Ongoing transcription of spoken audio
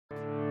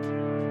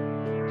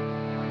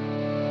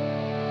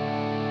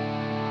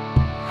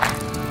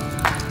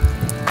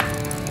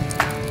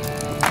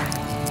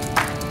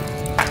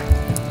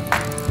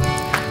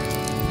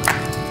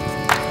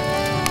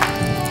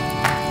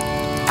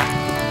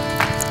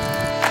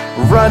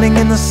running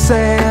in the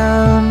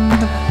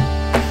sand,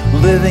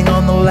 living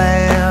on the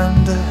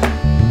land.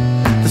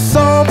 The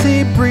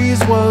salty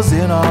breeze was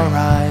in our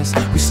eyes.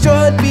 We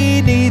stood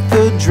beneath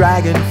the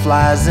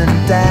dragonflies and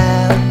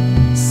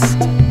danced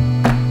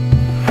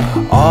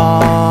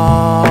all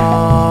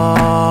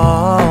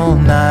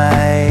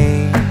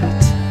night.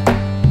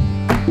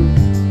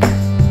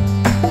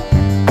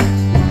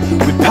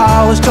 We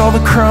polished all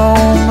the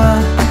chrome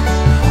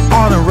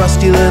on a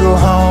rusty little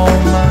home.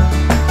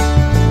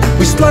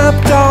 We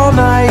slept all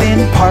night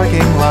in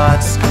parking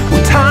lots.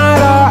 We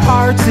tied our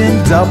hearts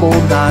in double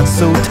knots,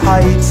 so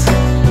tight,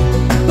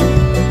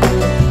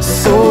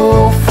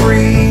 so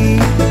free,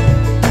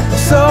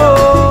 so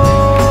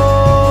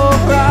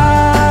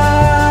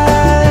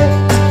bright.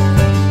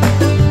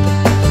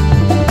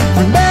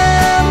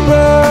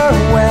 Remember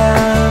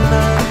when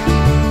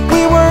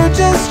we were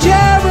just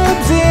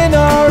cherubs in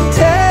our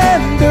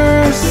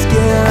tender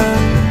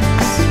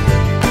skins,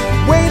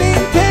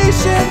 waiting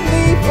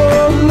patiently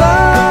for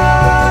love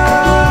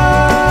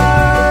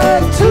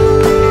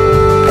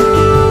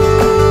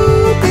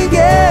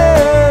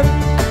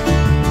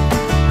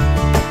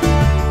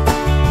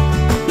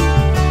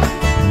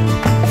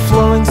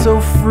so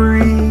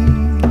free,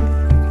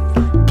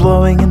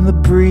 blowing in the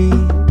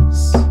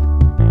breeze.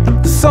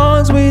 The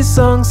songs we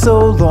sung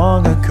so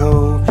long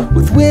ago,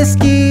 with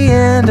whiskey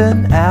and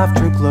an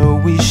afterglow,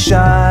 we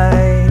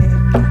shine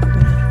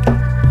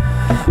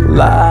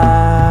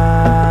like